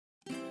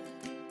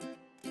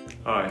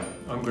Hi,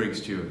 I'm Greg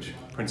Stewart,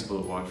 Principal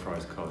at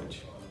Whitefriars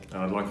College,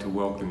 and I'd like to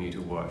welcome you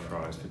to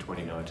Whitefriars for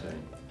 2019.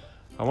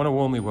 I want to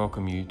warmly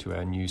welcome you to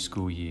our new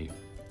school year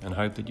and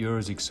hope that you're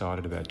as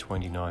excited about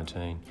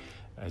 2019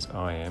 as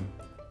I am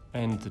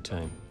and the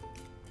team.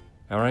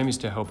 Our aim is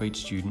to help each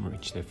student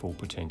reach their full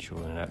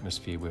potential in an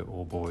atmosphere where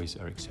all boys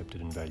are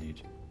accepted and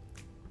valued.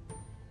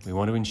 We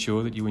want to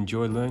ensure that you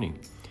enjoy learning,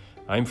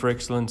 aim for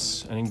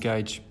excellence and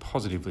engage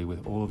positively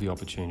with all of the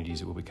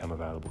opportunities that will become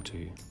available to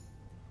you.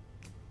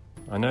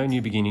 I know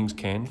new beginnings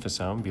can, for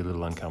some, be a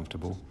little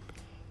uncomfortable,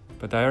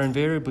 but they are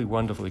invariably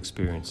wonderful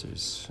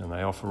experiences and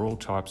they offer all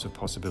types of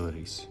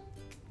possibilities.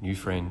 New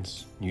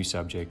friends, new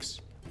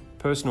subjects,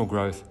 personal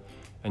growth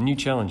and new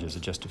challenges are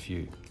just a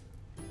few.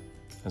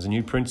 As a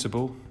new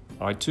principal,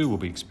 I too will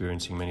be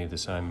experiencing many of the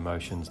same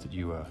emotions that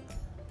you are.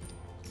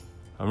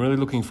 I'm really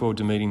looking forward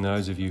to meeting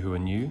those of you who are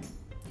new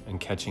and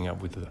catching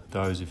up with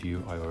those of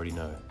you I already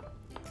know.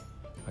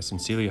 I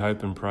sincerely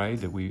hope and pray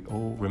that we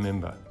all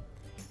remember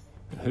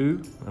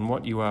who and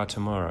what you are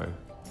tomorrow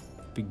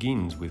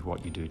begins with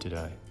what you do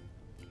today.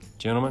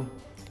 Gentlemen,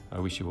 I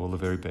wish you all the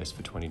very best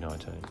for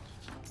 2019.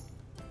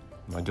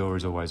 My door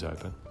is always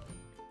open.